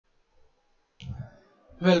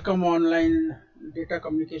Welcome online data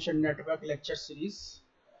communication network lecture series.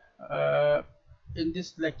 Uh, in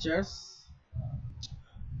this lectures,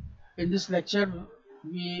 in this lecture,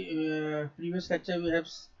 we previous lecture we have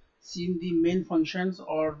seen the main functions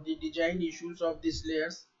or the design issues of these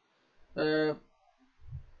layers. Uh,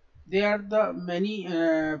 they are the many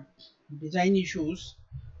design issues.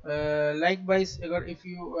 Likewise, if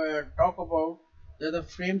you talk about the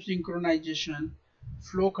frame synchronization,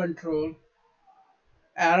 flow control,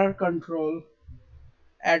 error control,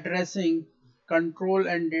 addressing, control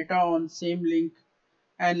and data on same link,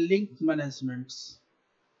 and link managements.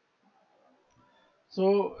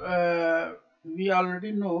 So we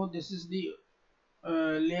already know this is the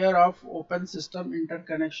layer of open system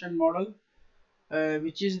interconnection model,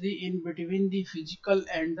 which is the in between the physical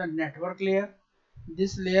and the network layer.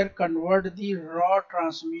 This layer convert the raw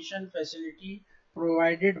transmission facility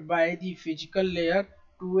provided by the physical layer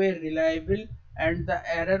to a reliable and the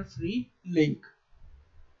error-free link.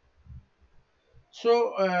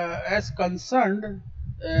 So, as concerned,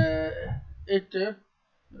 it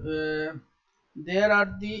there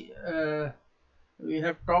are the we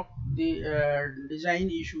have talked the design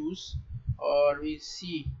issues, or we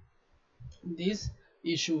see these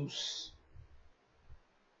issues.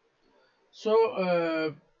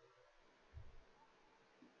 So,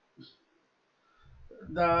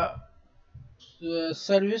 the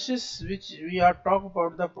services which we are talk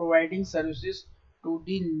about, the providing services to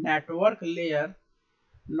the network layer.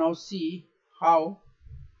 Now see how.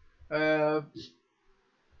 Uh,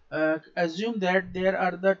 Assume that there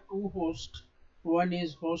are the two hosts. One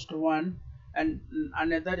is host 1 and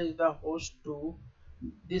another is the host 2.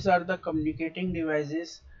 These are the communicating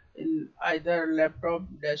devices in either laptop,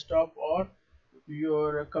 desktop, or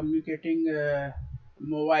your communicating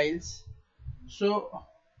mobiles. So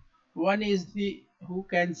one is the who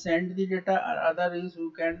can send the data, or other is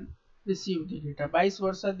who can receive the data. Vice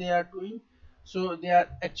versa they are doing. So they are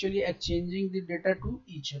actually exchanging the data to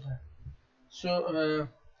each other. So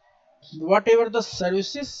whatever the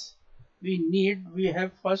services we need, we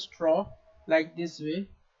have first draw like this way,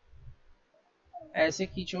 ऐसे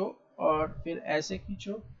खींचो और फिर ऐसे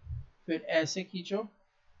खींचो, फिर ऐसे खींचो,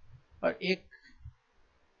 और एक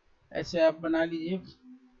ऐसे आप बना लीजिए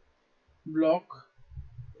ब्लॉक.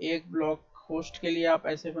 एक ब्लॉक होस्ट के लिए आप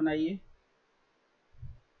ऐसे बनाइए,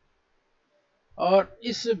 और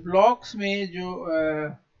इस ब्लॉक्स में जो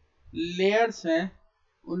लेयर्स हैं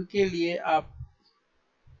उनके लिए आप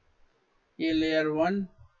ये layer 1,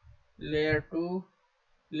 layer 2,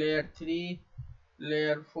 layer 3,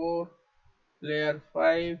 layer 4, layer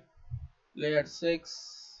 5, layer 6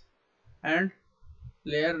 and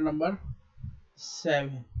layer number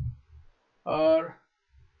 7. और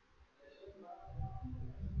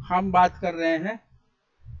हम बात कर रहे हैं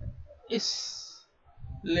इस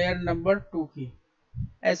लेयर नंबर 2 की.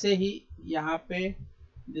 ऐसे ही यहाँ पे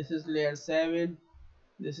this is layer 7,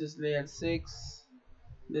 this is layer 6,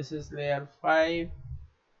 this is layer 5,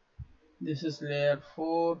 this is layer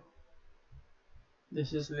 4,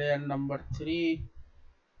 this is layer number 3,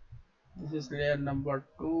 this is layer number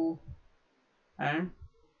 2, and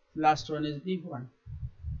last one is the 1.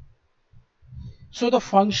 So the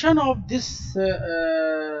function of this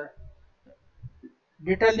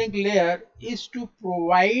data link layer is to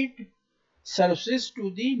provide services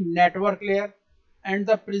to the network layer, and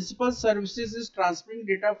the principal services is transferring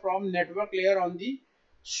data from network layer on the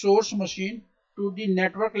source machine to the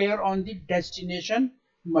network layer on the destination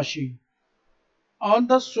machine. On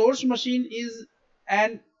the source machine is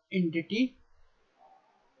an entity,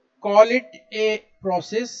 call it a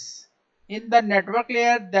process in the network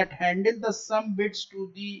layer that handle the some bits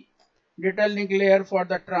to the data link layer for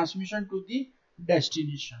the transmission to the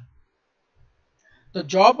destination. The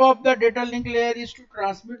job of the data link layer is to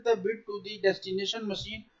transmit the bit to the destination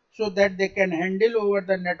machine so that they can handle over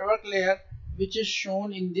the network layer, which is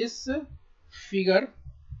shown in this figure.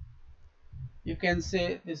 You can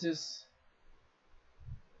say this is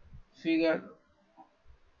figure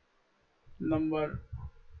number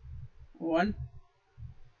 1,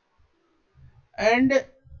 and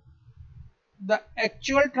the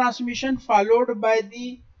actual transmission followed by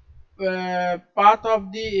the path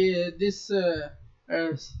of the this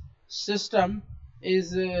system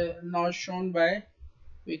is now shown by,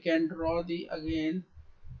 we can draw the again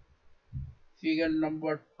figure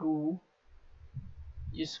number 2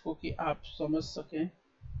 जिसको कि आप समझ सकें.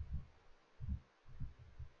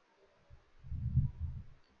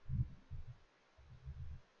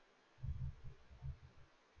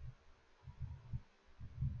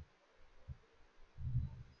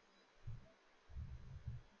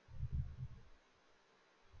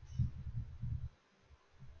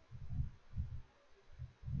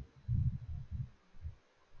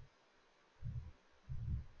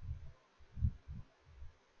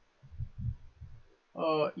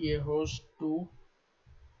 ये host 2,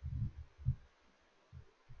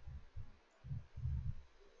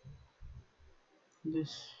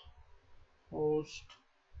 this host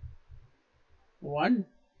 1,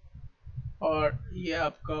 और ये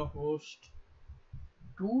आपका host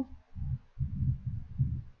 2,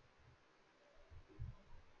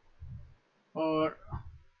 और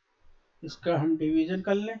इसका हम डिवीजन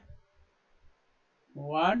कर लें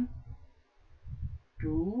 1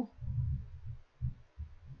 2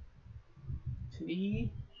 3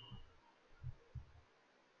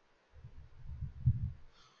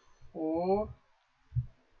 4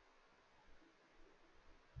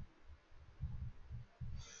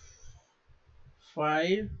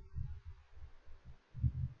 5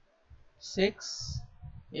 6,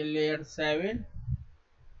 ये लेयर 7,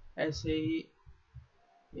 ऐसे ही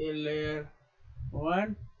ये layer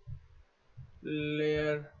 1,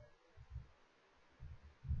 layer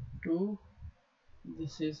 2,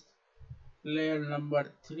 this is layer number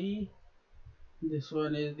 3, this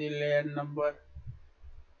one is the layer number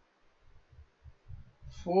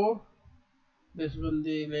 4, this one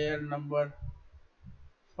the layer number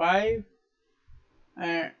 5,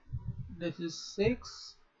 and this is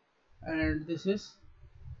 6, and this is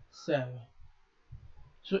 7.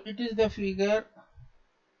 So it is the figure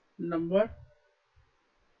number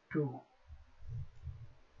 2.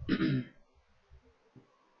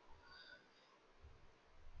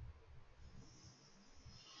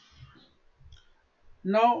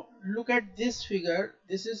 Now look at this figure.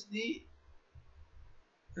 This is the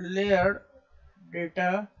layered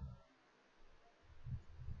data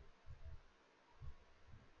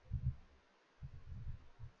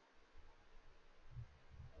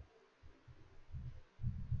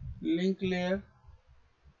link layer.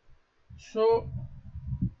 So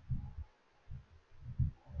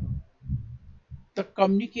the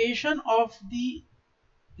communication of the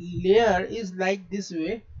layer is like this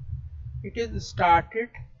way. It is started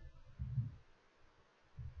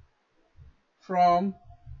from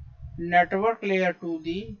network layer to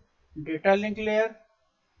the data link layer,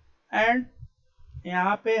 and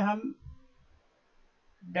यहाँ पे हम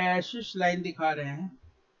dash line दिखा रहे हैं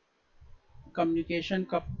communication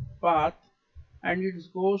का path, and it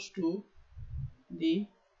goes to the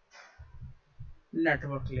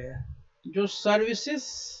network layer. जो services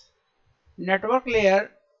network layer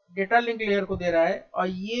data link layer को दे रहा है, और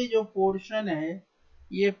ये जो पोर्शन है,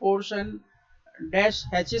 ये पोर्शन डैश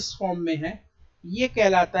हैचेस फॉर्म में है, ये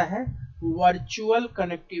कहलाता है वर्चुअल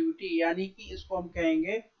कनेक्टिविटी, यानी कि इसको हम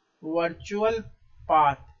कहेंगे वर्चुअल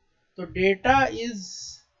पाथ. तो data is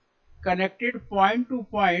connected point two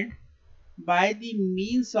point by the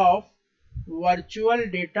means of virtual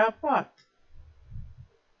data path.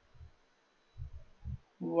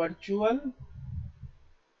 Virtual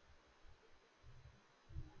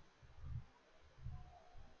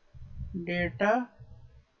data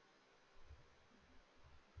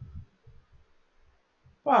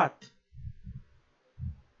path.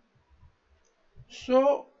 सो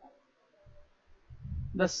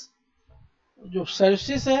जो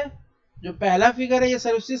सर्विसेज है, जो पहला फिगर है, ये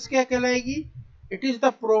सर्विसेज क्या कहलाएगी? It is the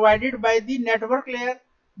provided by the network layer,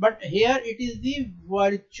 but here it is the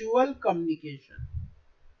virtual communication.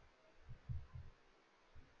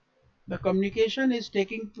 The communication is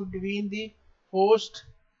taking between the host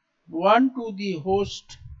 1 to the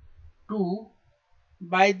host 2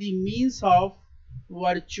 by the means of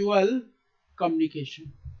virtual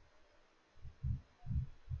communication.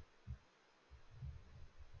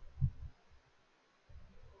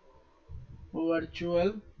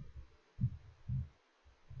 Virtual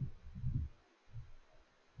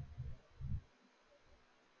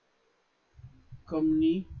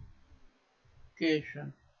communication.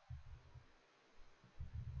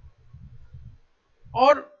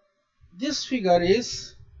 Or this figure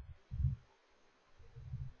is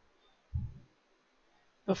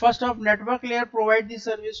the first of network layer provide the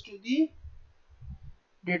service to the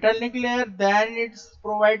data link layer, then it's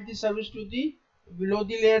provide the service to the below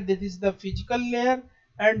the layer, that is the physical layer,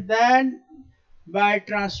 and then by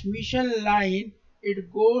transmission line it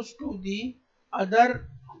goes to the other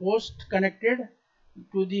host connected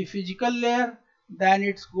to the physical layer, then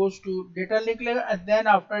it goes to data link layer, and then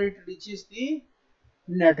after it reaches the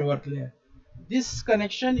network layer. This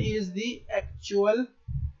connection is the actual,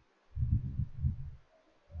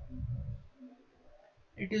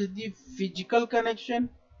 it is the physical connection,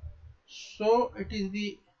 so it is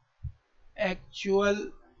the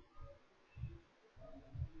actual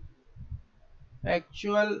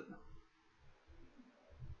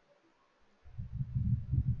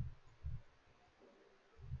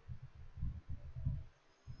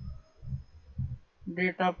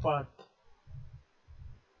data path,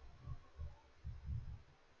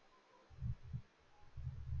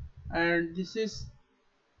 and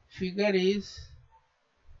figure is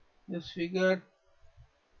this figure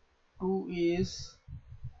 2 is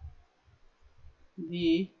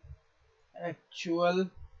the actual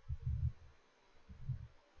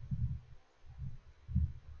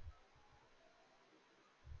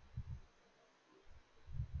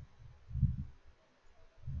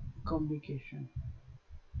communication.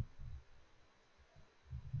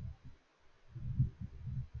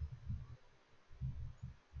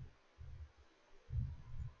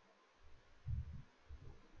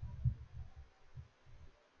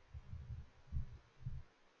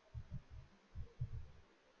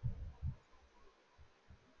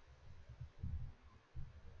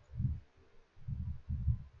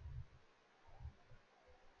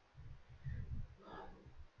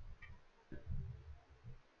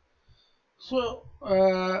 So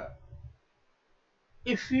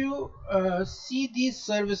if you see these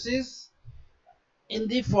services in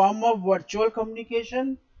the form of virtual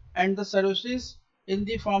communication and the services in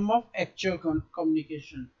the form of actual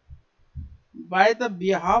communication, by the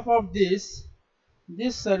behalf of this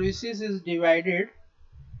services is divided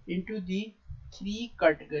into the three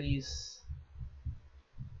categories: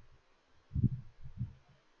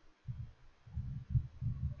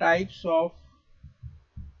 types of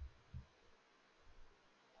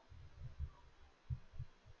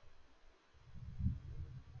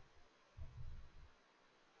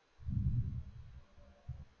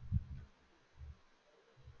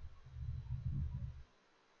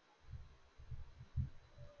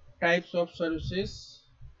services.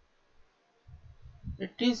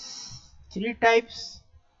 It is three types.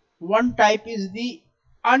 One type is the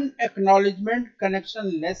unacknowledgement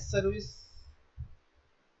connectionless service.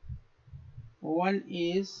 One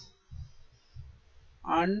is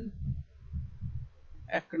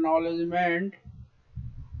unacknowledgement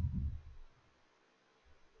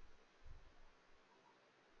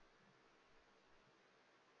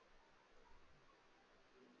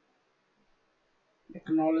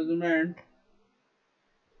acknowledgement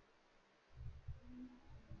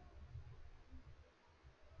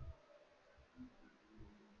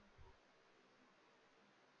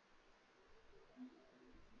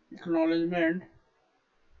acknowledgement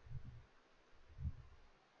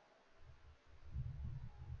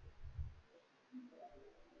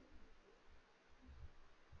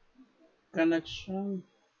connectionless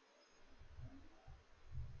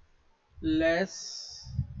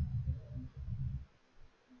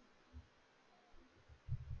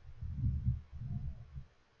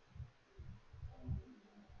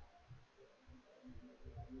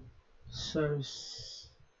service.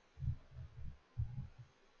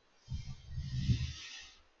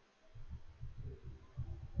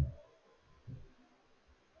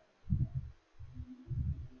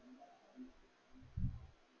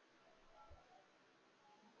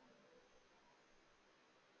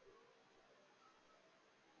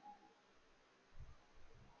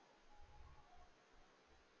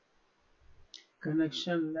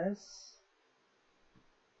 Connectionless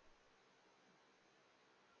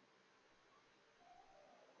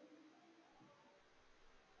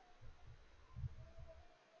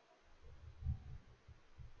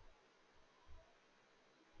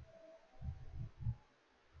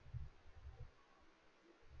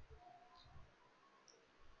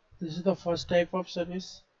This is the first type of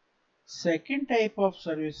service. Second type of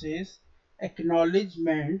service is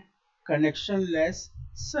acknowledgement connectionless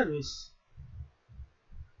service.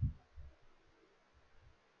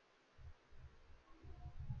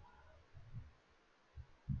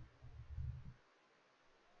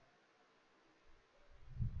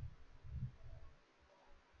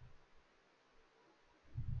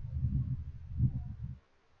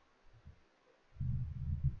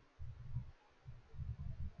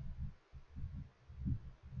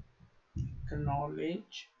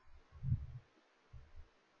 Acknowledge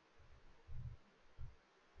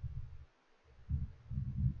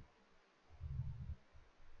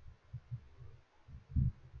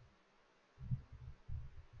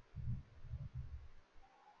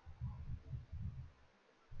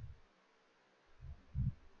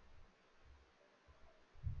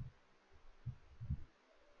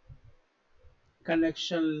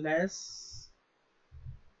connectionless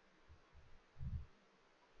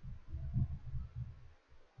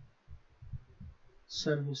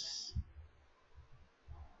service.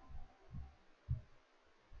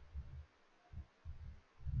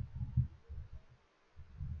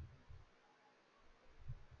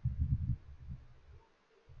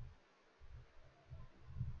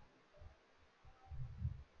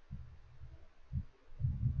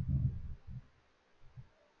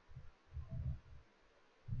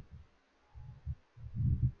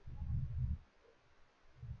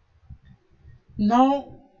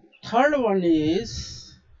 Now third one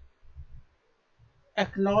is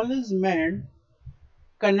acknowledgement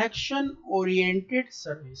connection oriented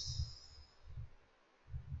service.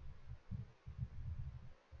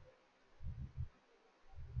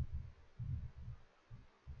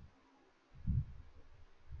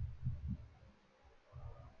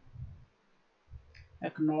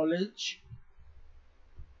 Acknowledge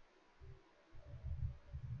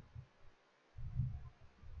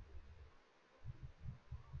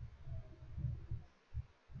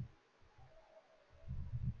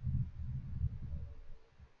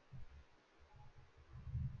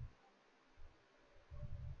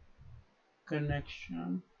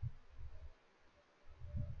connection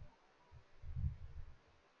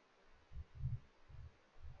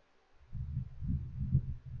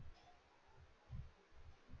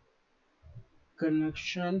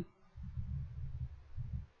connection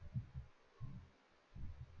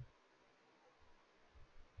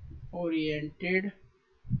oriented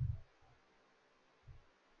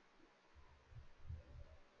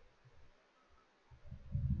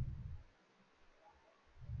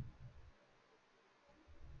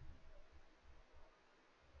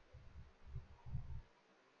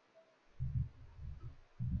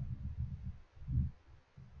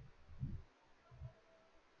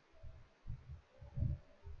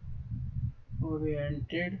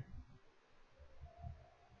oriented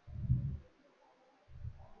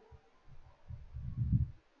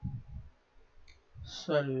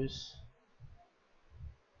service.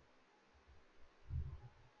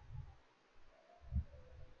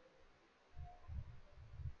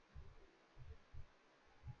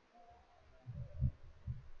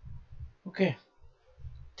 Okay,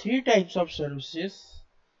 three types of services.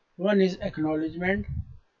 One is acknowledgement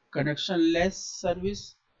connectionless service,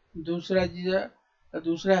 दूसरा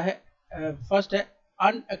दूसरा है first है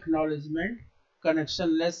अनएक्नॉलेजमेंट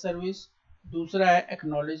connectionless service, दूसरा है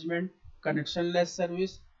acknowledgement connectionless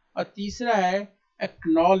service और तीसरा है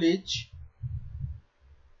acknowledge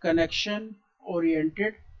connection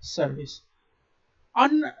oriented service.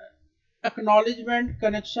 Unacknowledgement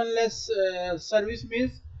connectionless service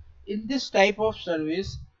means in this type of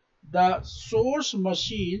service the source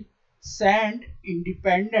machine send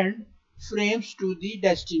independent frames to the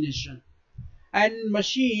destination and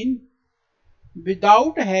machine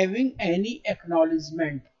without having any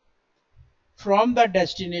acknowledgement from the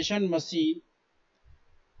destination machine.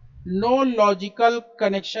 No logical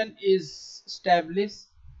connection is established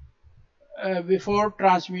before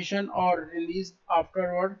transmission or release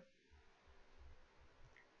afterward.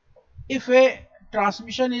 If a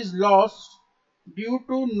transmission is lost due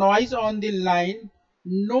to noise on the line,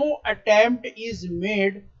 no attempt is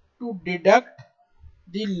made to deduct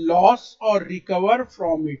the loss or recover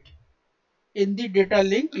from it in the data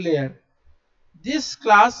link layer. This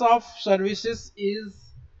class of services is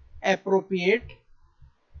appropriate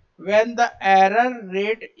when the error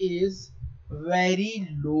rate is very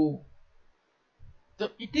low. So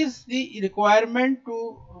it is the requirement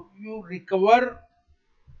to you recover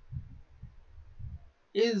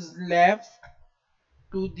is left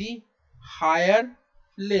to the higher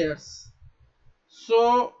layers.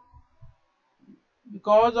 So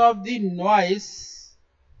because of the noise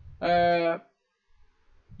there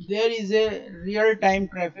is a real-time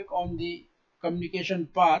traffic on the communication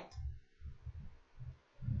path.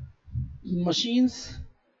 Machines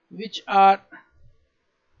which are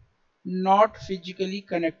not physically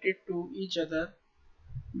connected to each other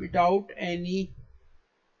without any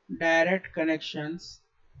direct connections,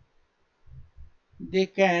 they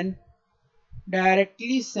can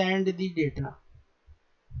directly send the data.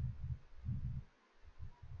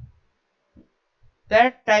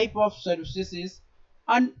 That type of services is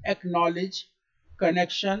unacknowledged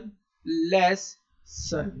connection less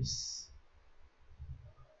service.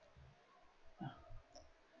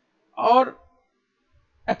 Or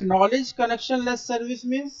acknowledged connectionless service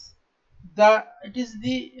means it is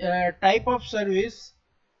the type of service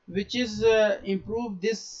which is improve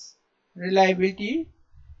this reliability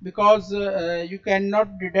because you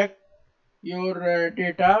cannot detect your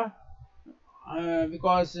data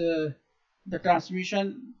because the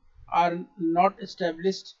transmission are not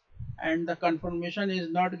established and the confirmation is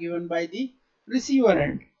not given by the receiver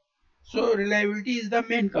end. So reliability is the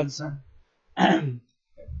main concern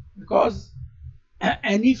because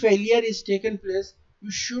any failure is taken place,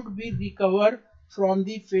 you should be recover from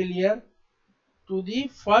the failure to the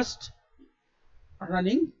first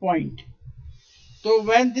running point. So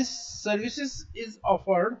when this services is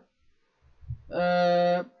offered,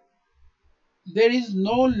 there is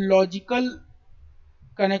no logical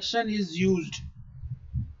connection is used.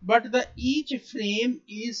 but the each frame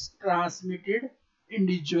is transmitted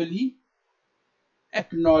individually,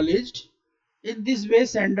 acknowledged. In this way,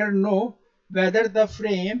 sender know whether the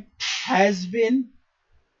frame has been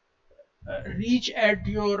reach at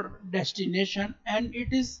your destination and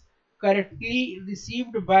it is correctly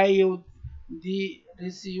received by you, the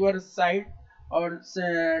receiver side or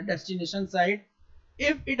destination side.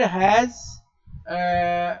 If it has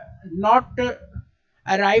not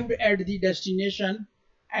arrived at the destination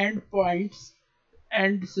endpoints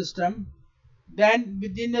end system, then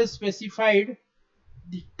within a specified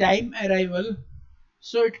the time arrival,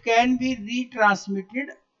 so it can be retransmitted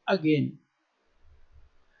again.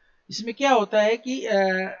 इसमें क्या होता है कि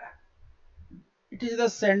it is the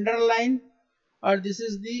sender line or this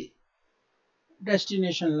is the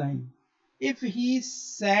destination line. If he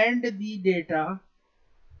send the data,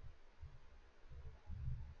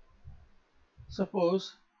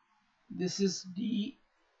 suppose this is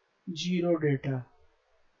D0 data,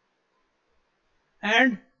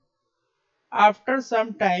 and after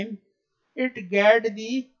some time it get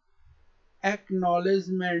the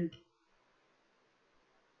acknowledgement,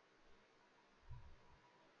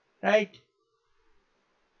 right?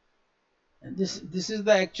 This is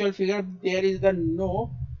the actual figure. There is the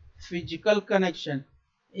no physical connection.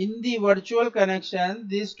 In the virtual connection,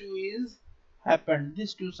 these two is happened,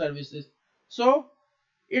 these two services. So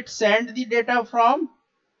it send the data from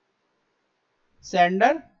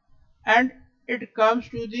sender and it comes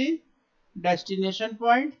to the destination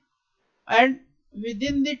point, and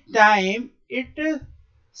within the time it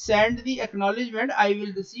send the acknowledgement, I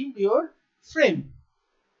will receive your frame.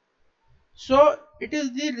 So it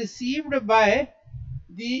is the received by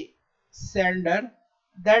the sender.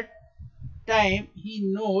 That time he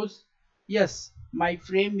knows, yes, my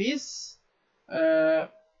frame is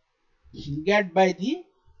get by the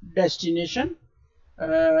destination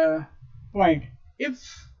point.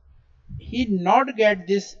 If he not get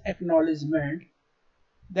this acknowledgement,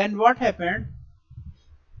 then what happened?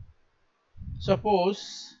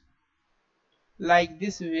 Suppose like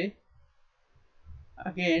this way,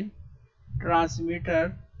 again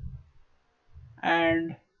transmitter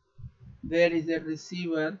and there is a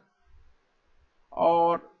receiver,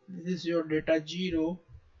 or this is your data 0,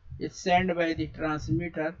 it's sent by the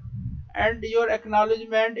transmitter and your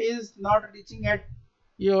acknowledgement is not reaching at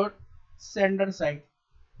your sender side.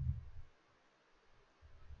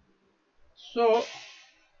 So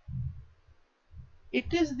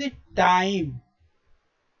it is the time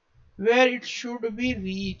where it should be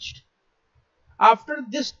reached. After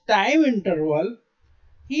this time interval,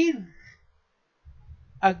 he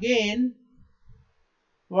again,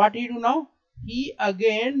 what he do now? He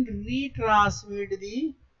again retransmit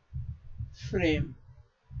the frame,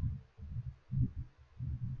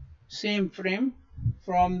 same frame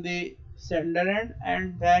from the sender end,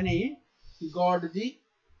 and then he got the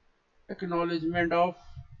acknowledgement of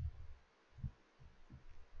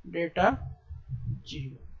data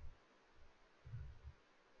 0.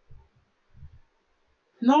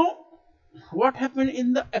 Now what happened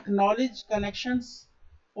in the acknowledge connections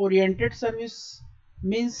oriented service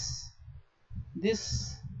means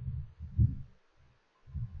this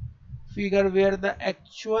figure where the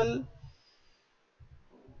actual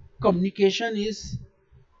communication is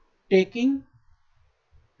taking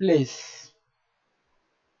place.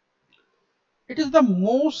 It is the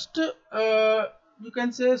most you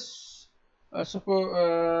can say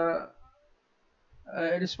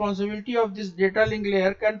responsibility of this data link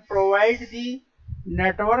layer can provide the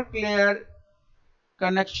network layer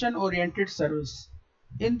connection oriented service.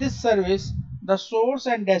 In this service, the source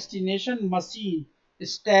and destination machine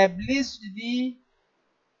established the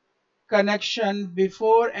connection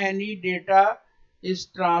before any data is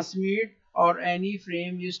transmitted or any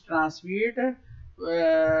frame is transmitted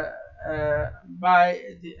by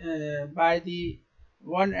the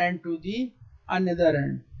one end to the another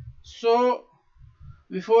end. So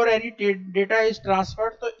before any data is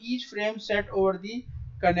transferred, so each frame set over the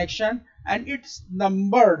connection and it's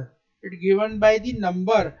numbered, it given by the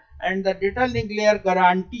number, and the data link layer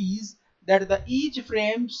guarantees that the each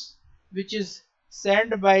frames which is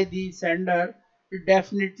sent by the sender is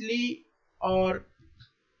definitely or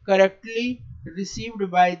correctly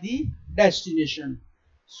received by the destination.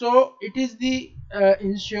 So it is the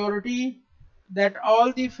ensurety that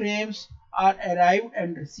all the frames are arrived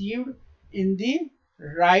and received in the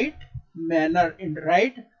right manner, in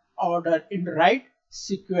right order, in right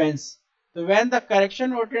sequence. So when the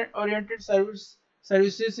correction oriented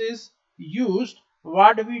services is used,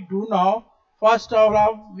 what we do now, first of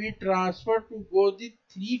all we transfer to go the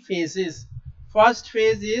three phases. First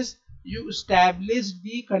phase is you establish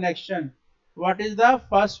the connection. What is the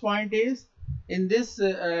first point is in this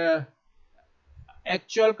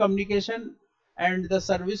actual communication and the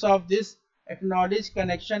service of this acknowledge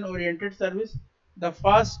connection oriented service, the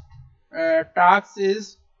first task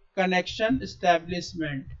is connection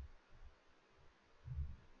establishment.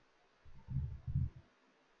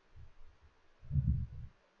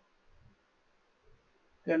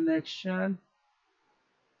 Connection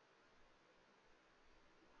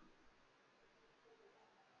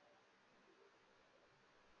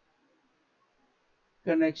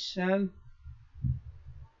connection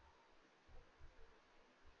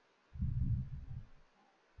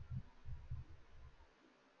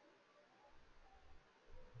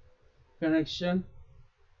connection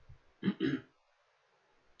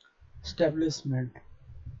establishment.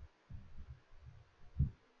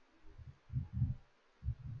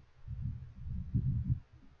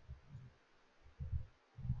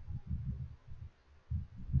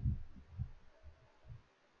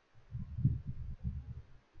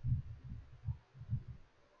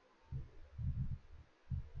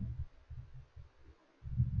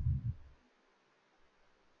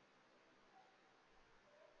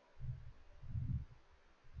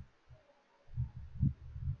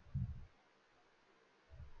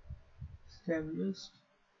 Establishment.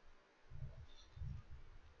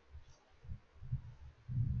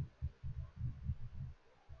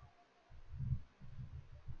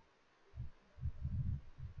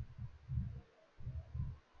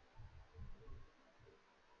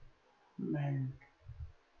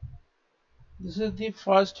 This is the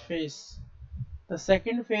first phase. The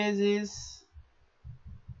second phase is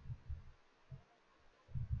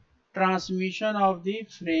transmission of the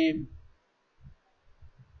frame.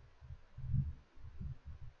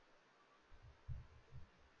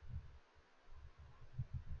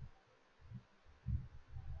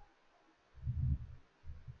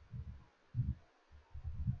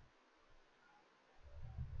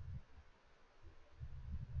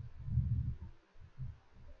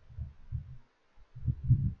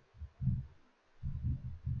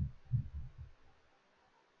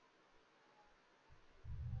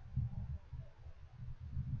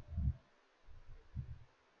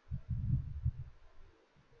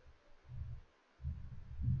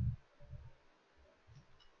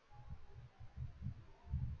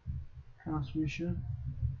 Transmission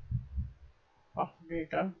of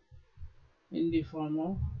data in the form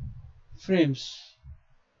of frames.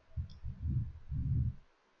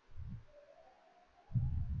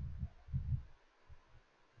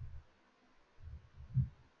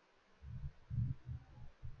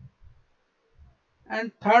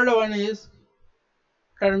 And third one is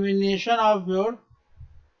termination of your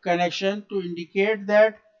connection to indicate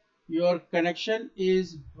that your connection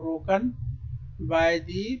is broken by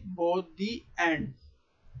the both the ends.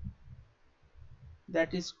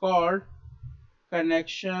 That is called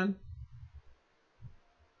connection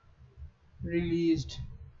released.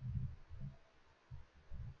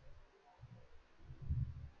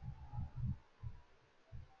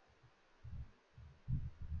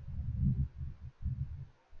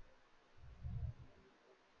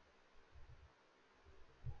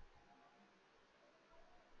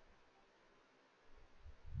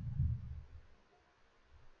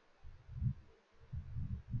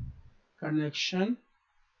 Connection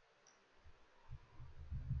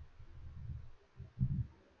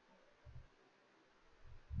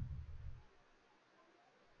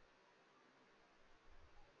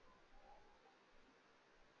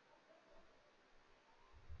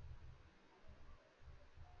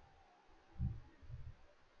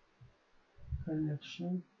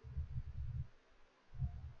connection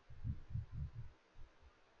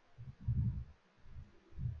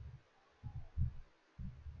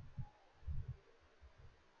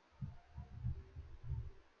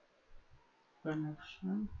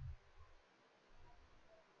connection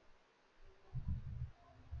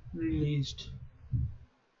released.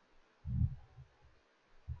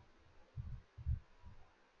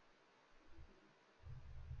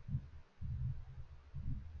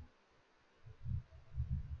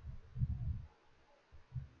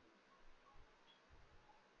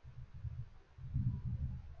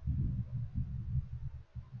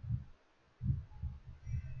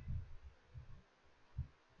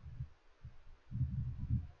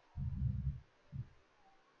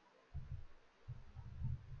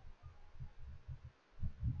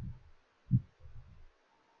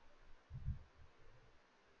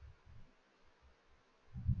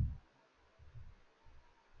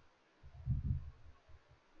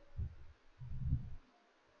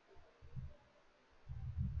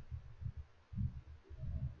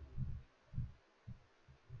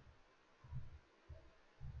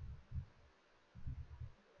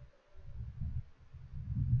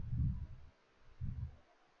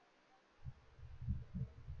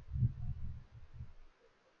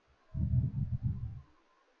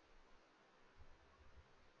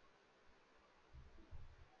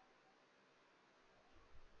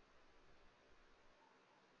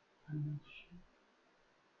 connection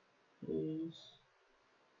is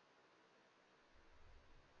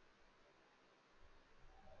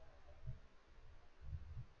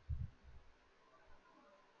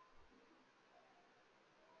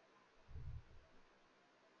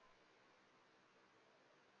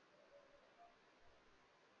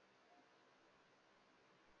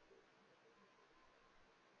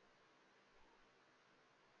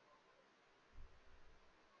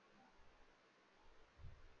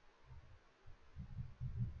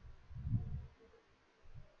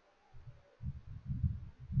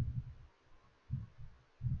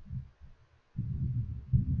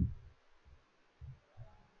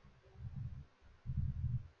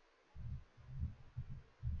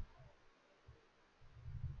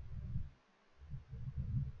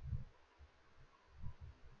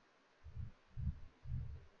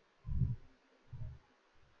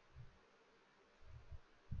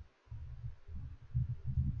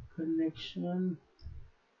connection.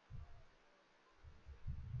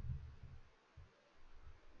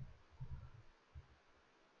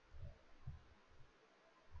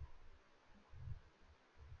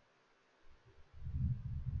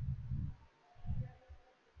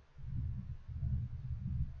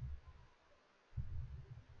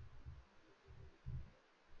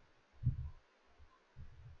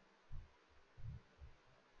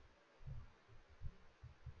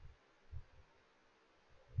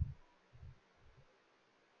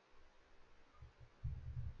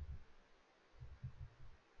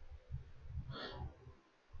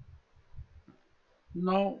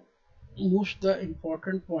 Now moves the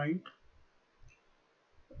important point.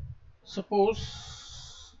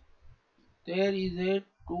 Suppose there is a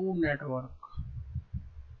two network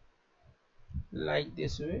like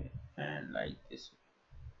this way and like this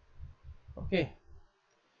way. Okay,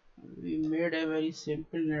 we made a very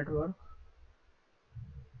simple network,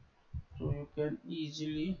 so you can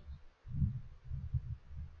easily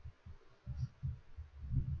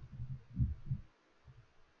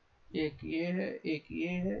एक ये है, एक ये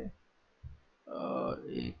है, और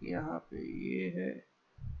एक यहाँ पे ये है,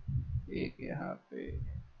 एक यहाँ पे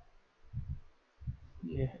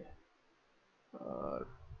ये है, और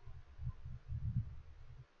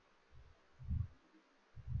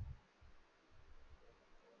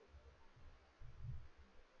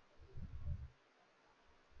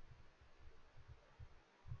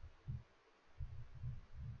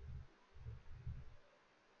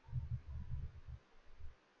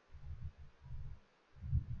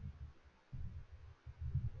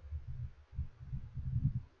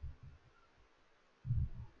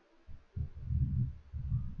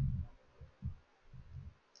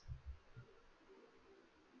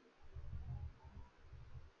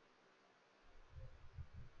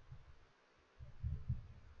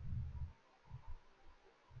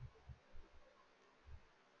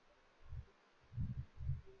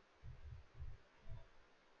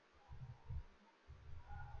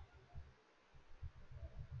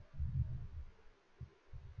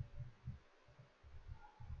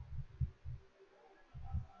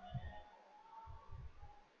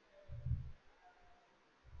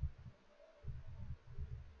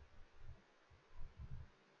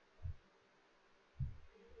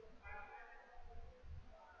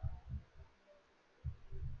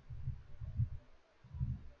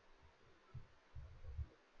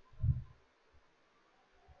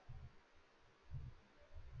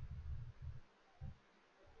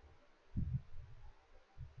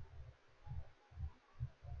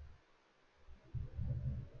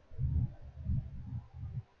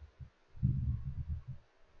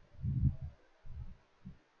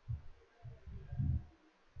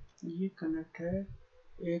ये कनेक्ट है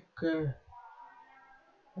एक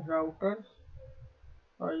राउटर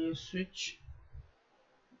और ये स्विच,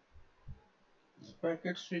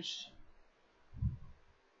 पैकेट स्विच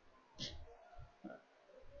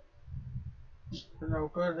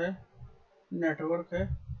राउटर है, नेटवर्क है,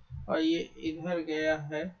 और ये इधर गया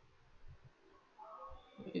है,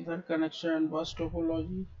 इधर कनेक्शन बस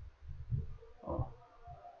टोपोलॉजी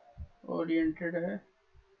ओरिएंटेड है।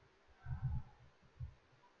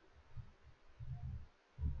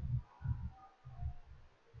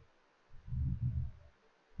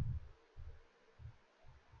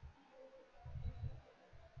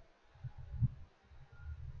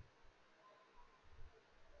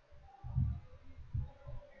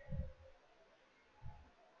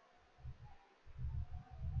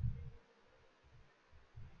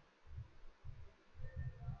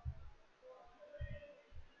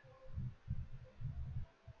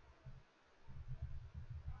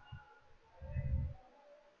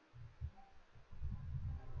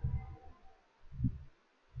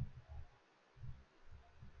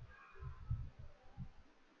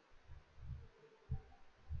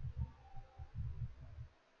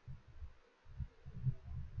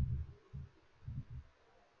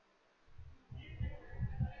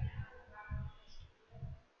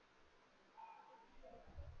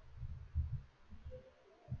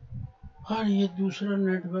 और ये दूसरा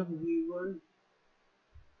नेटवर्क V1,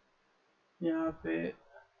 यहाँ पे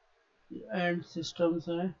एंड सिस्टम्स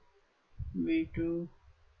है V2,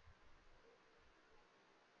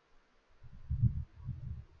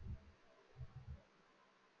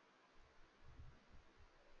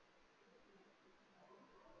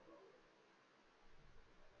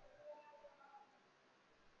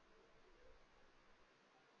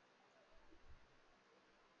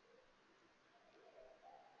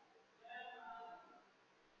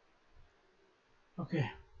 okay.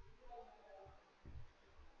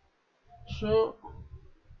 So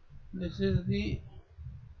this is the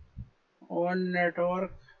one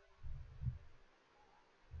network,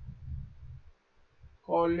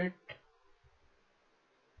 call it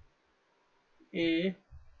A.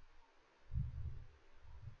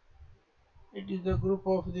 It is the group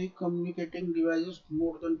of the communicating devices.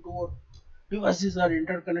 More than two devices are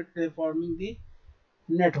interconnected, forming the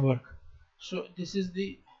network. So this is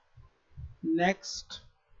the next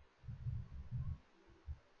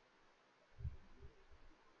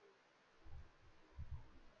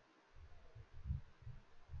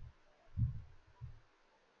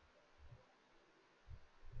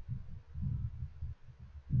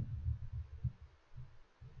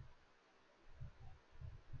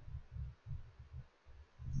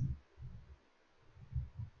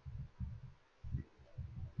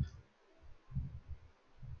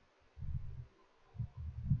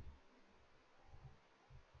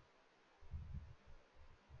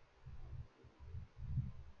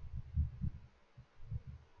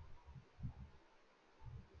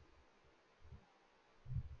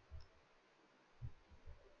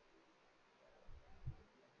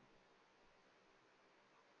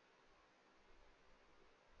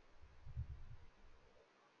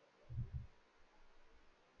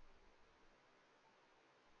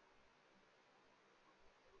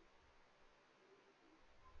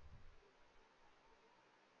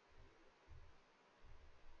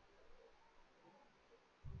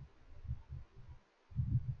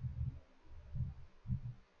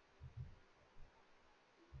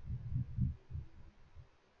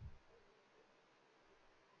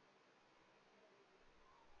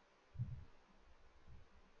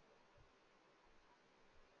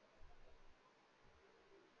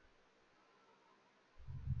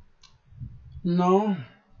now.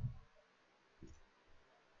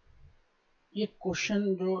 ये question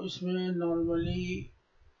जो इसमें normally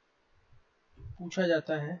पूछा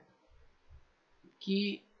जाता है कि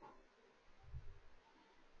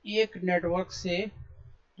एक network से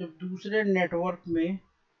जब दूसरे नेटवर्क में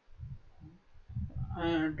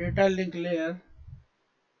data link layer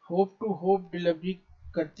hope to hope delivery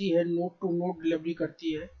करती है, नोड टू नोड डिलीवरी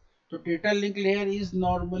करती है, तो data link layer is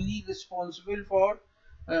normally responsible for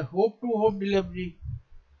hope to hope delivery.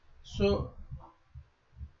 So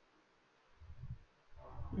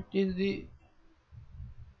it is the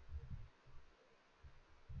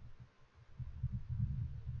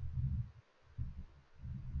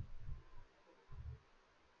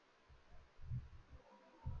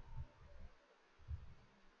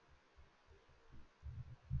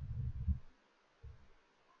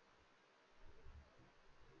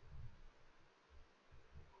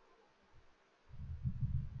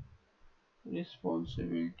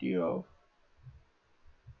responsibility of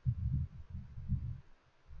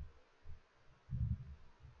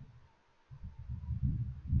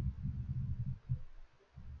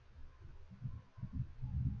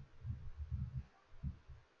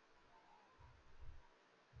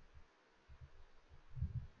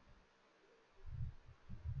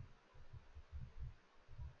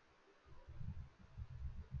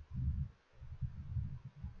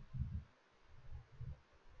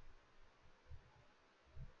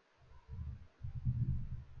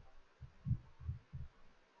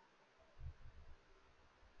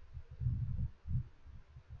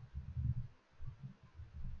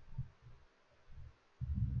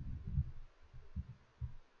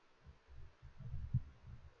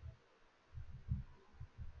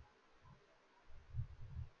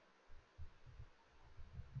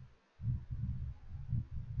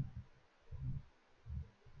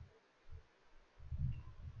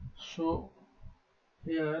so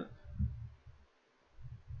here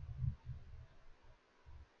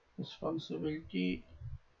responsibility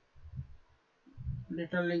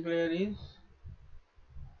data link layer is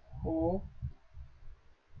hope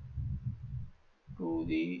to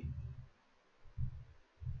the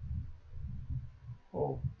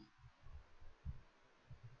hope.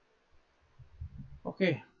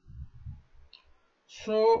 Okay,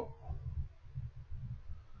 so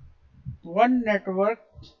one network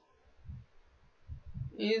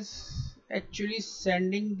is actually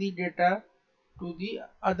sending the data to the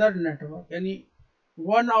other network. Yani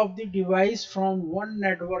one of the device from one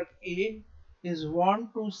network A is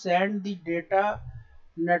want to send the data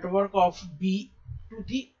network of B to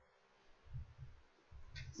the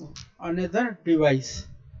another device.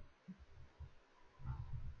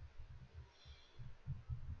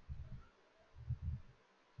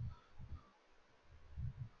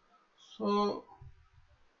 So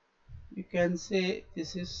you can say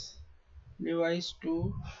this is device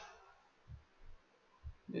 2,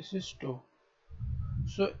 this is 2.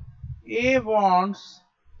 So A wants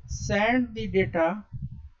send the data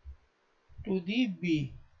to the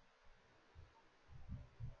B.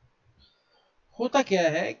 होता क्या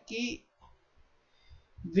है कि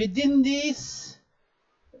within this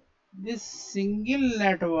single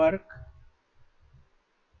network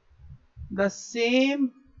the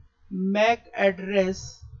same MAC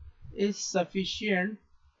address is sufficient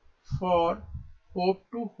for hope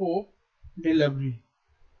to hope delivery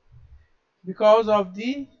because of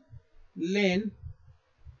the lane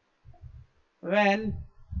when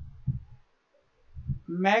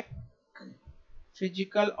MAC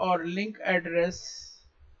physical or link address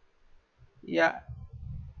या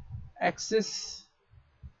access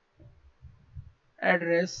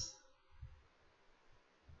address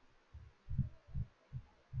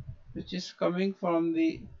which is coming from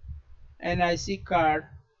the NIC card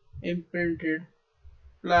imprinted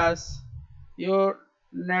plus your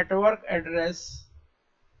network address,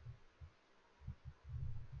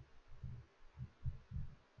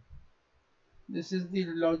 this is the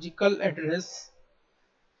logical address,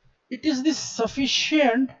 it is this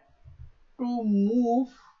sufficient to move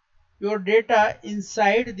your data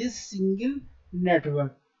inside this single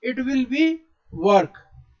network. It will be work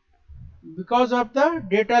because of the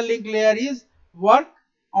data link layer is work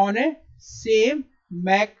on a same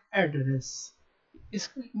MAC address. इस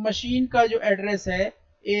machine का जो address है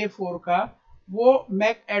A4 का वो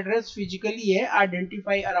Mac address physically है,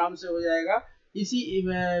 identify आराम से हो जाएगा इसी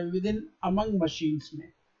विद इन अमंग मशीन्स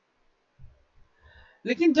में.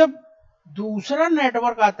 लेकिन जब दूसरा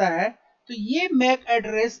नेटवर्क आता है तो ये मैक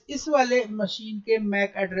एड्रेस इस वाले मशीन के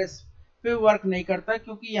मैक एड्रेस पे वर्क नहीं करता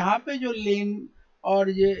क्योंकि यहाँ पे जो लेन और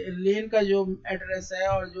ये लेन का जो एड्रेस है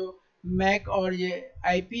और जो मैक और ये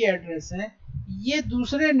आईपी एड्रेस है ये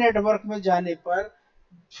दूसरे नेटवर्क में जाने पर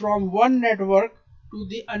from one network to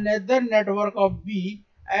the another network of B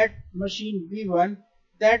at machine B1,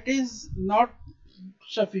 that is not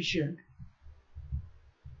sufficient.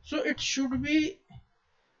 So it should be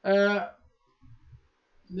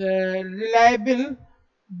reliable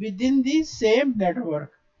within the same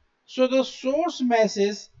network. So the source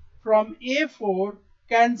message from A4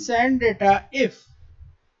 can send data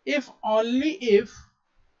if only if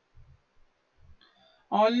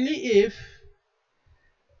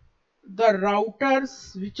the routers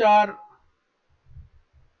which are,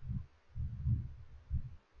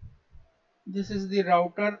 this is the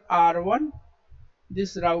router R1,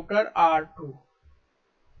 this router R2.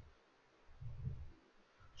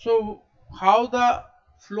 So how the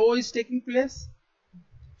flow is taking place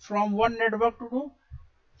from one network to two?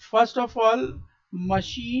 First of all,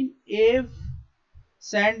 machine A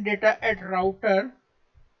send data at router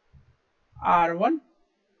R1.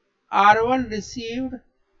 R1 received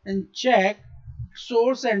and check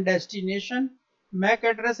source and destination, MAC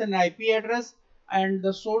address and IP address and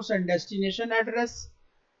the source and destination address,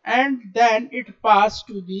 and then it passed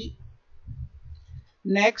to the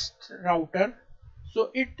next router. So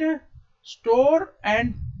it store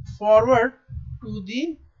and forward to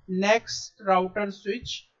the next router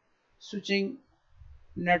switching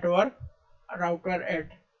network router at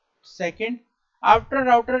second. After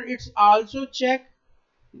router it's also check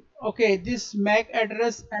okay this MAC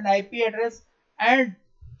address and IP address and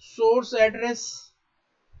source address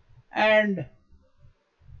and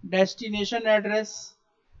destination address,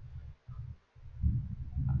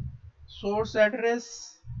 source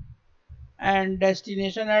address and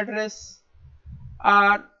destination address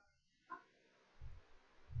are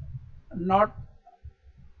not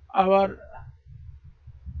our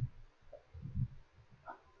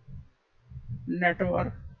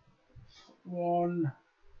network on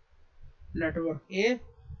network A.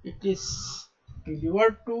 It is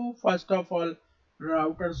delivered to first of all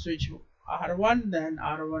router switch R1, then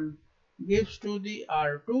R1 gives to the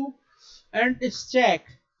R2 and it's check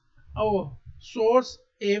oh source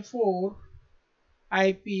A4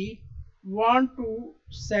 IP want to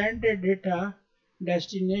send a data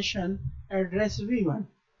destination address V1.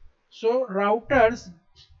 So routers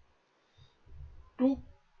to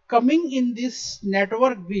coming in this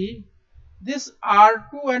network B This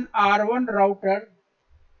R2 and R1 router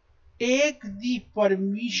take the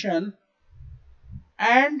permission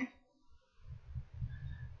and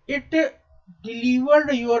it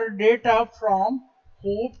delivered your data from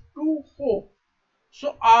hope to hope.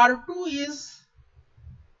 So R2 is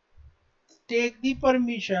take the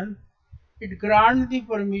permission, it grants the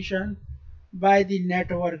permission by the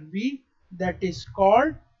network B, that is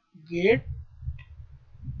called gateway.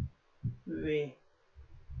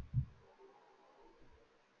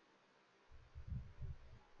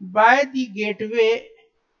 By the gateway,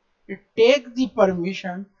 it takes the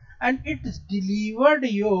permission and it delivered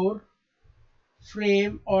your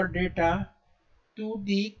frame or data to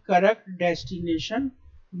the correct destination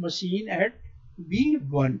machine at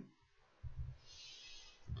B1.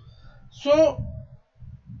 So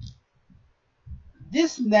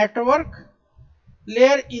this network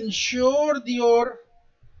layer ensures your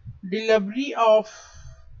delivery of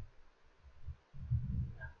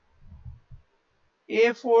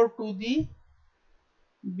A4 to the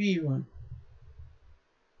B1.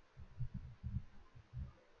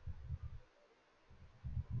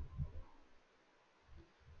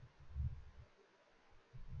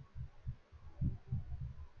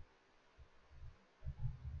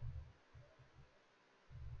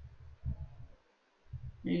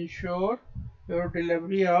 Ensure your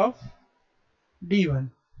delivery of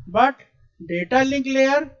D1. But data link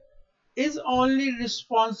layer is only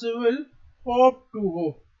responsible hope to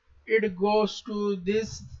hope. It goes to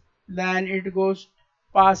this, then it goes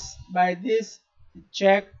pass by this,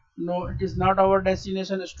 check, no, it is not our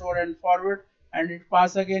destination, store and forward, and it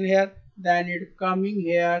pass again here, then it coming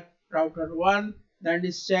here, router 1, then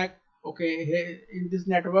is check, okay, here in this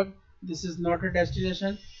network this is not a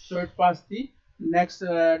destination, so it pass the next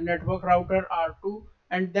network router R2,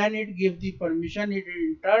 and then it give the permission, it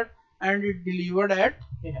entered and it delivered at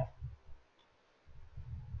here.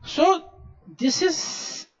 So this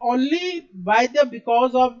is only by the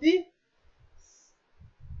because of the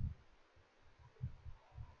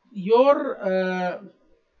your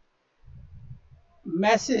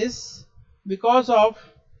message, because of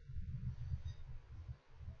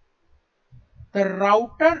the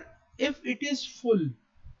router, if it is full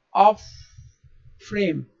of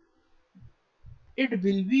frame, it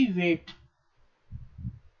will be wait.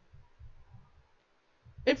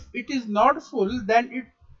 If it is not full, then it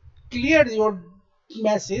clears your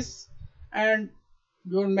message and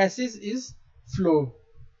your message is flow.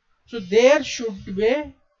 So there should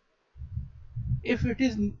be, if it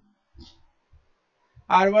is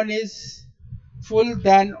R1 is full,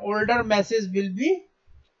 then older message will be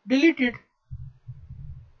deleted.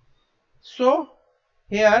 So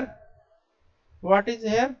here, what is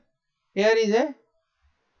here? Here is a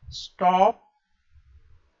stop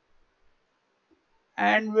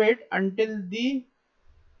and wait until the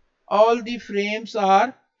all the frames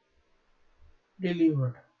are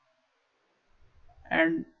delivered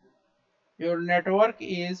and your network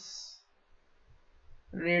is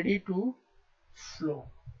ready to flow.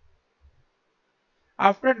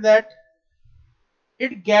 After that,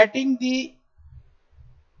 it getting the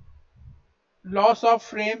loss of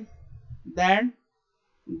frame, then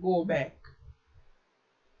go back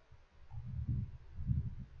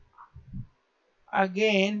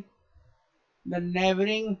again. The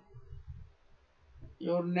neighboring,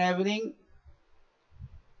 your neighboring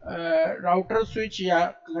router switch,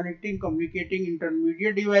 yeah, connecting communicating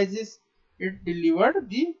intermediate devices, it delivered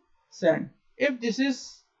the send. If this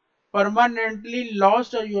is permanently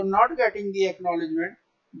lost or you're not getting the acknowledgement,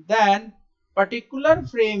 then particular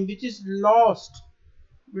frame which is lost,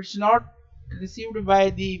 which is not received by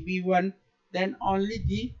the B1, then only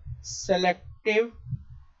the selective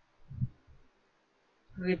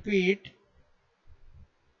repeat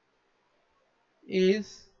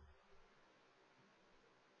is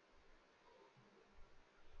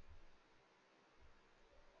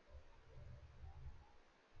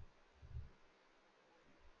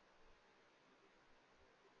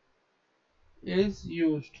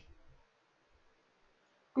used.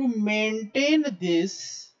 To maintain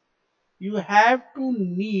this, you have to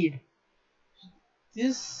need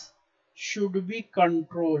this should be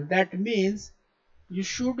controlled. That means you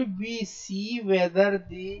should be see whether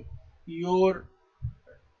the your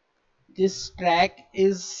this track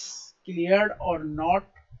is cleared or not.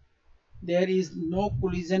 There is no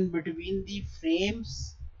collision between the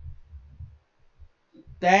frames,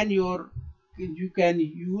 then you can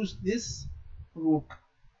use this route.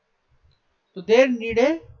 So there need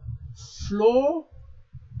a flow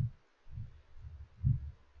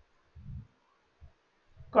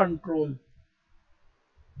control.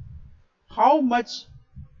 How much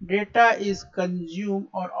data is consumed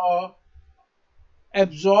or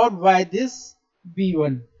absorbed by this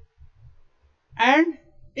B1, and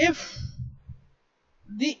if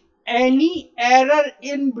the any error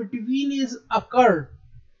in between is occurred,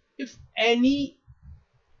 if any,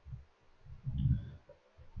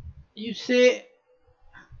 you say,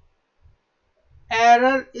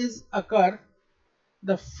 error is occur,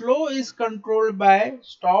 the flow is controlled by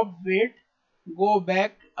stop, wait, go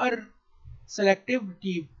back, or selective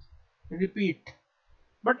repeat.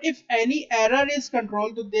 But if any error is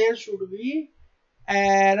controlled, so there should be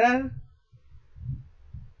error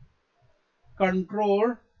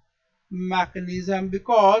control mechanism,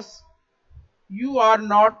 because you are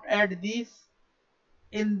not at this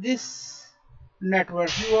in this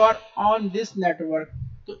network, you are on this network.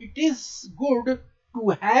 So it is good to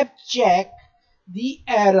have check the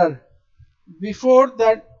error before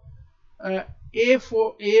that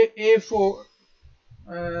A4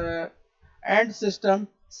 and system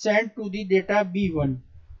sent to the data B1.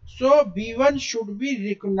 So B1 should be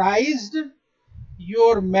recognized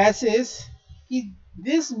your message,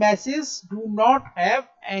 this message do not have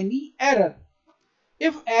any error.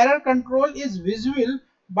 If error control is visible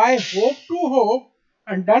by hop to hop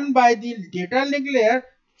and done by the data link layer,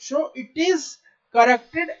 so it is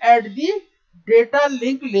corrected at the data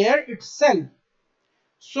link layer itself.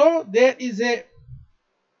 So there is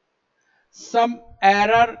some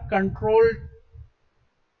error control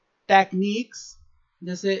techniques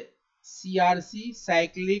जैसे CRC,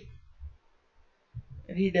 cyclic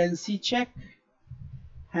redundancy check,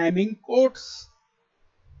 Hamming codes.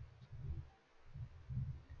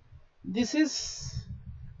 This is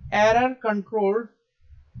error control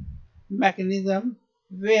mechanism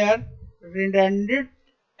where redundant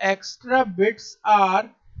extra bits are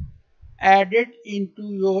added into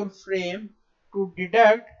your frame to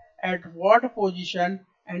detect at what position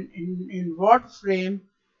and in what frame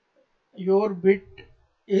your bit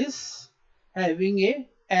is having a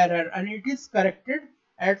error, and it is corrected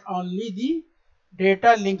at only the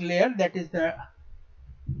data link layer, that is the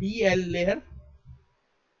DL layer.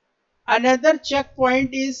 Another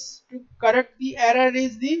checkpoint is to correct the error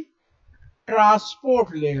is the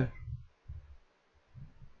transport layer.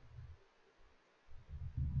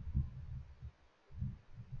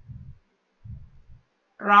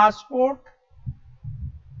 Transport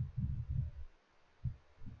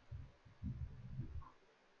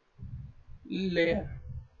layer.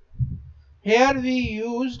 Here we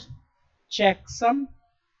used checksum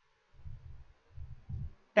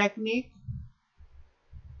technique.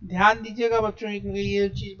 ध्यान दीजिएगा बच्चों, ये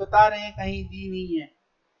चीज बता रहे हैं कहीं दी नहीं है.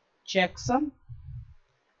 Checksum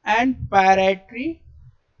and parity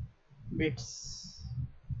bits,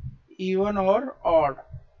 even or odd.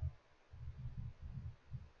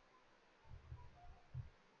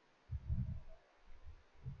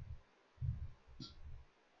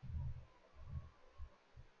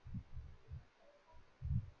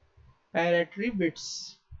 Parity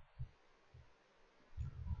bits.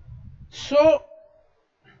 So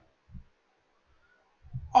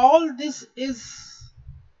all this is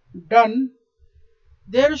done,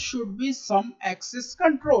 there should be some access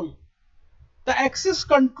control. The access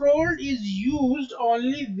control is used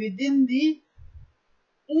only within the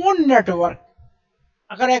own network.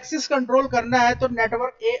 अगर एक्सेस कंट्रोल करना है तो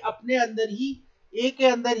network ए अपने अंदर ही, ए के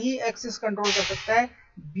अंदर ही access control कर सकता है,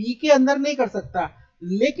 बी के अंदर नहीं कर सकता.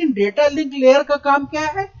 लेकिन डेटा लिंक लेयर का काम क्या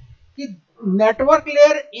है कि नेटवर्क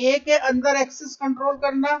लेयर ए के अंदर एक्सेस कंट्रोल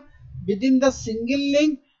करना with in the single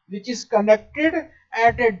link which is connected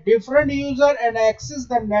at a different user and access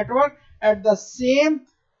the network at the same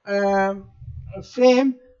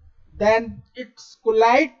frame, then it's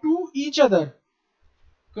collide to each other.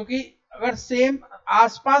 क्योंकि अगर same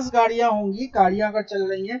आसपास गाड़ियां होंगी, गाड़ियां अगर चल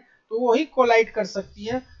रही हैं तो वही कोलाइड कर सकती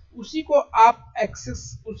है, उसी को आप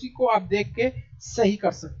एक्सेस, उसी को आप देख के सही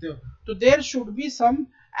कर सकते हो. तो there should be some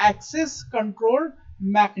access control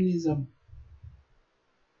mechanism.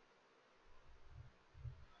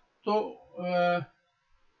 तो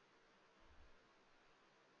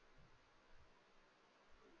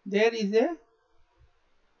there is a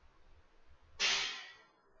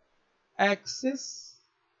access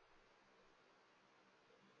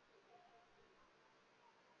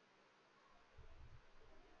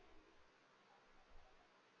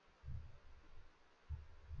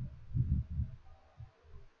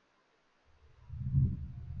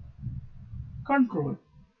control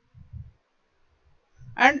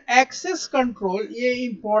and access control. ये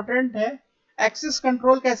इंपॉर्टेंट है. एक्सेस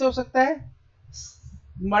कंट्रोल कैसे हो सकता है?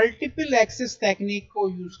 मल्टीपल एक्सेस टेक्निक को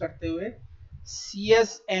यूज करते हुए,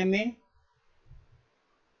 CSMA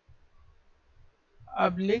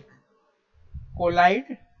oblique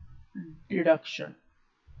collide deduction.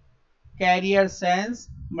 Career sense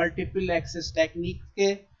multiple access technique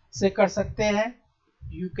के से कर सकते हैं.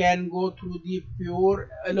 You can go through the pure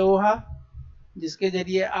Eloah, जिसके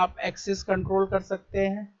जरिए आप एक्सेस कंट्रोल कर सकते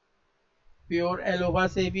हैं. प्योर एलोहा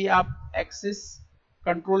से भी आप एक्सेस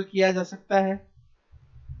कंट्रोल किया जा सकता है.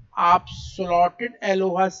 आप स्लॉटेड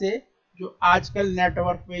एलोहा से, जो आजकल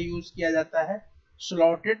नेटवर्क में यूज किया जाता है,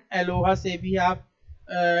 स्लॉटेड एलोहा से भी आप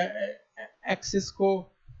एक्सेस को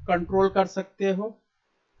कंट्रोल कर सकते हो.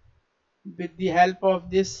 With the help of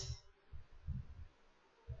this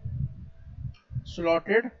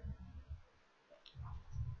slotted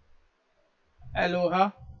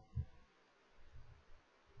aloha,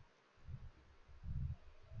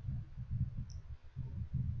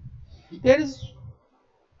 there is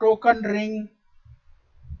token ring.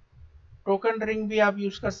 Token ring भी आप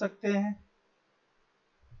यूज कर सकते हैं.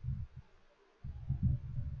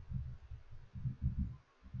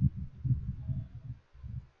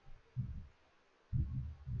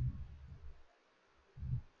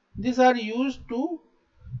 These are used to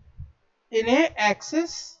in a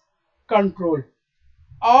access control.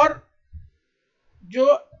 और जो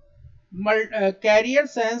career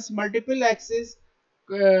sense multiple access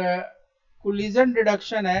collision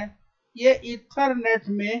deduction है, ये ईथरनेट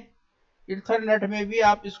में भी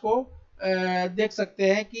आप इसको देख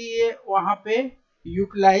सकते हैं कि ये वहां पे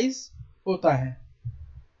यूटिलाइज होता है.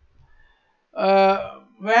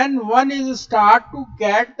 When one is start to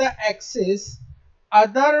get the access,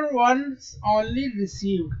 other ones only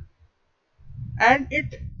received, and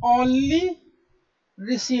it only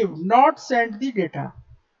received, not sent the data,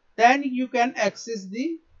 then you can access the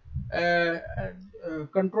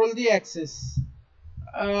control the access.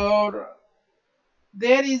 Or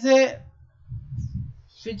there is a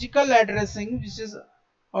physical addressing, which is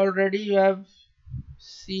already you have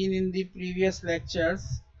seen in the previous lectures.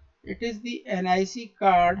 It is the NIC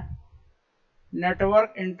card,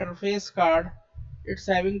 network interface card. It's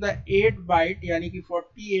having the 8 byte यानी कि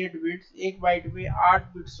 48 bits. एक bite में 8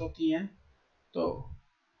 bits होती हैं, तो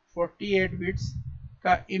 48 bits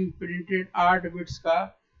का imprinted 8 bits का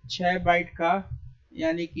 6 bite का,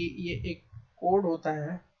 यानी कि ये एक कोड होता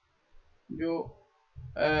है जो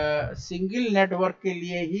सिंगल नेटवर्क के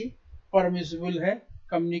लिए ही परमिसिबल है.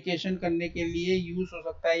 कम्युनिकेशन करने के लिए यूज हो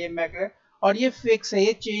सकता है ये मैक लेयर. और ये फिक्स है,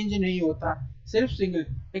 ये चेंज नहीं होता, सिर्फ सिंगल.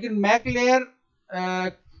 लेकिन Mac layer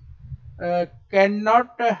can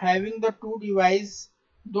not having the two device,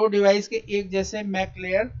 दो डिवाइस के एक जैसे मैक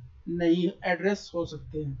लेयर नहीं एड्रेस हो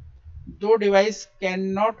सकते हैं. दो device can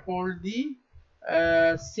not hold the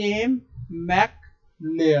same Mac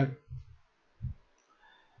layer.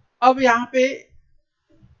 अब यहाँ पे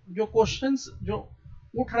जो क्वेश्चंस जो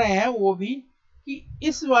उठ रहे हैं वो भी कि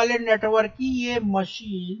इस वाले नेटवर्क की ये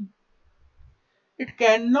machine, it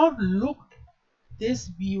can not look this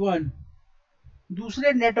B1,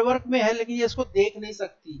 दूसरे नेटवर्क में है लेकिन ये इसको देख नहीं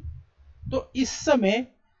सकती. तो इस समय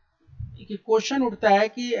क्वेश्चन उठता है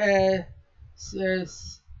कि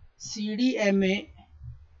CDMA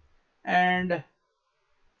एंड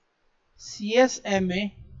CSMA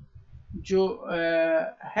जो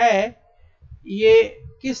है, ये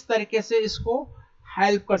किस तरीके से इसको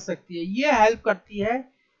हेल्प कर सकती है. ये हेल्प करती है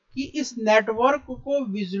कि इस नेटवर्क को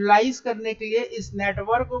विजुलाइज करने के लिए, इस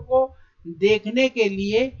नेटवर्क को देखने के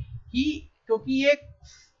लिए ही, क्योंकि ये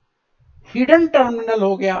हिडन टर्मिनल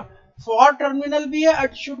हो गया. फॉर टर्मिनल भी है,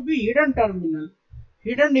 it should be hidden terminal,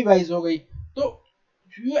 hidden device हो गई. तो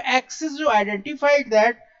यू एक्सेस जो आइडेंटिफाइड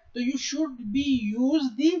दैट, तो you should be use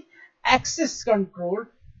the access control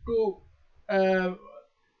to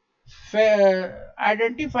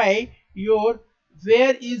identify your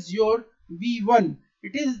where is your V1.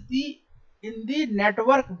 It is in the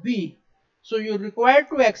network B, so you require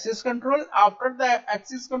to access control. After the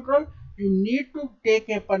access control, you need to take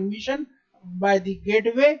a permission by the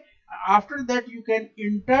gateway. After that you can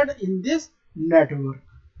enter in this network.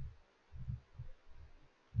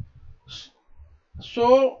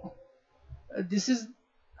 So this is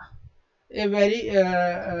a very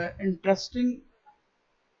interesting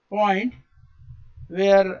point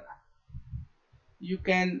where you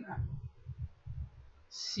can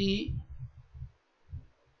see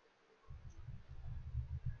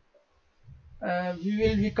we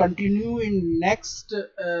will be continue in next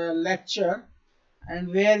lecture, and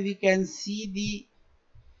where we can see the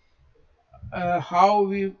how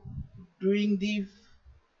we doing the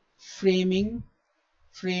frame.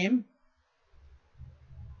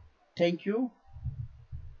 Thank you.